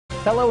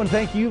Hello and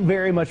thank you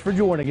very much for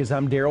joining us.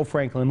 I'm Daryl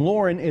Franklin.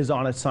 Lauren is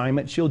on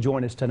assignment. She'll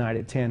join us tonight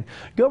at 10.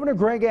 Governor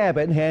Greg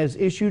Abbott has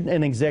issued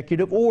an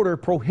executive order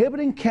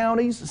prohibiting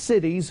counties,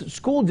 cities,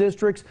 school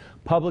districts,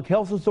 public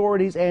health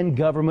authorities, and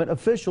government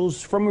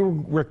officials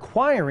from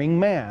requiring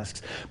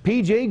masks.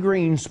 PJ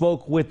Green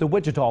spoke with the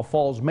Wichita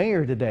Falls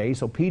mayor today.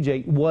 So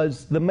PJ,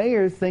 was the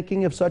mayor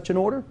thinking of such an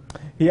order?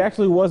 He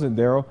actually wasn't,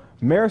 Daryl.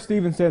 Mayor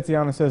Stephen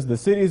Santiana says the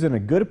city is in a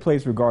good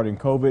place regarding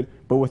COVID,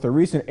 but with a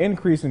recent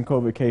increase in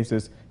COVID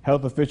cases,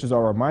 health officials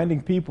are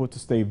reminding people to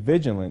stay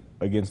vigilant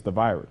against the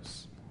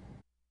virus.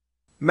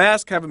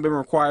 Masks haven't been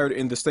required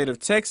in the state of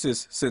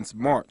Texas since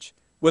March.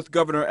 With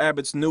Governor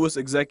Abbott's newest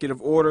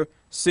executive order,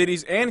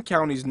 cities and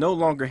counties no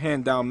longer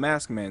hand down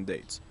mask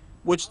mandates.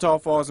 Wichita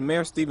Falls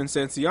Mayor Stephen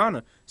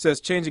Santiana says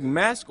changing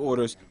mask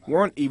orders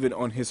weren't even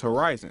on his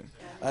horizon.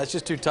 It's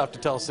just too tough to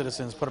tell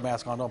citizens, put a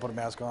mask on, don't put a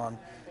mask on.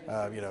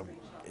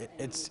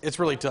 It's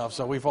really tough.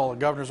 So we follow the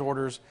governor's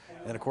orders,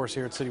 and of course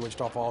here at City of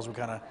Wichita Falls we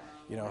kind of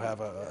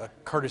have a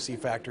courtesy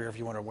factor if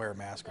you want to wear a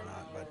mask or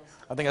not. But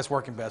I think that's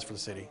working best for the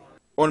city.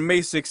 On May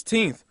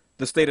 16th,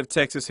 the state of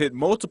Texas hit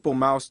multiple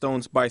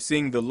milestones by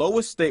seeing the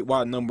lowest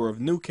statewide number of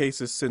new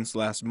cases since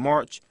last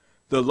March,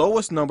 the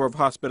lowest number of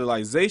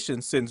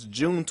hospitalizations since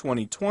June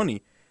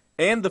 2020,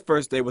 and the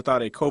first day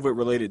without a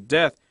COVID-related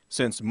death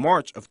since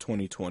March of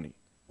 2020.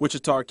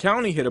 Wichita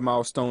County hit a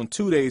milestone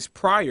 2 days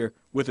prior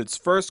with its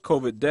first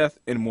COVID death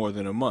in more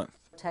than a month.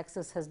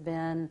 Texas has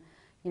been,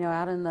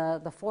 out in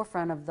the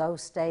forefront of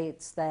those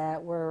states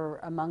that were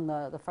among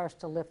the first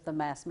to lift the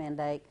mask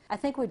mandate. I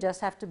think we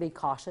just have to be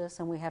cautious,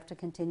 and we have to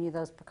continue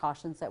those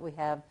precautions that we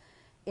have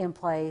in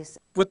place.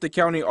 With the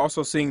county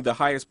also seeing the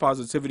highest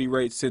positivity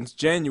rate since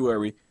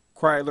January,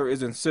 Kreidler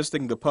is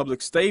insisting the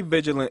public stay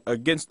vigilant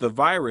against the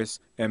virus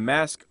and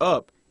mask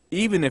up,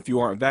 even if you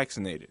aren't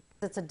vaccinated.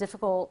 It's a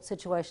difficult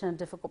situation, a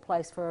difficult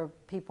place for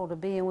people to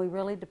be, and we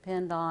really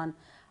depend on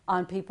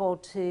people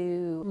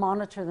to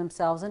monitor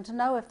themselves and to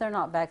know if they're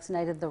not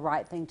vaccinated, the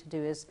right thing to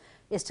do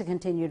is to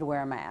continue to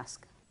wear a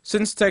mask.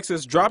 Since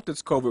Texas dropped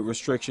its COVID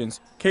restrictions,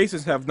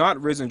 cases have not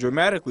risen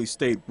dramatically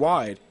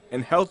statewide,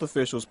 and health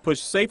officials push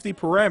safety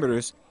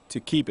parameters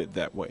to keep it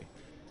that way.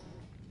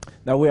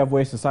 Now we have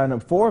ways to sign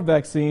up for a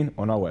vaccine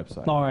on our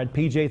website. All right,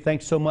 PJ,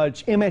 thanks so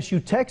much.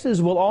 MSU Texas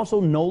will also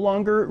no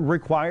longer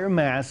require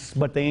masks,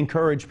 but they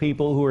encourage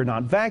people who are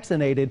not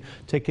vaccinated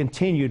to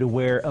continue to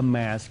wear a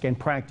mask and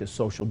practice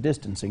social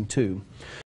distancing too.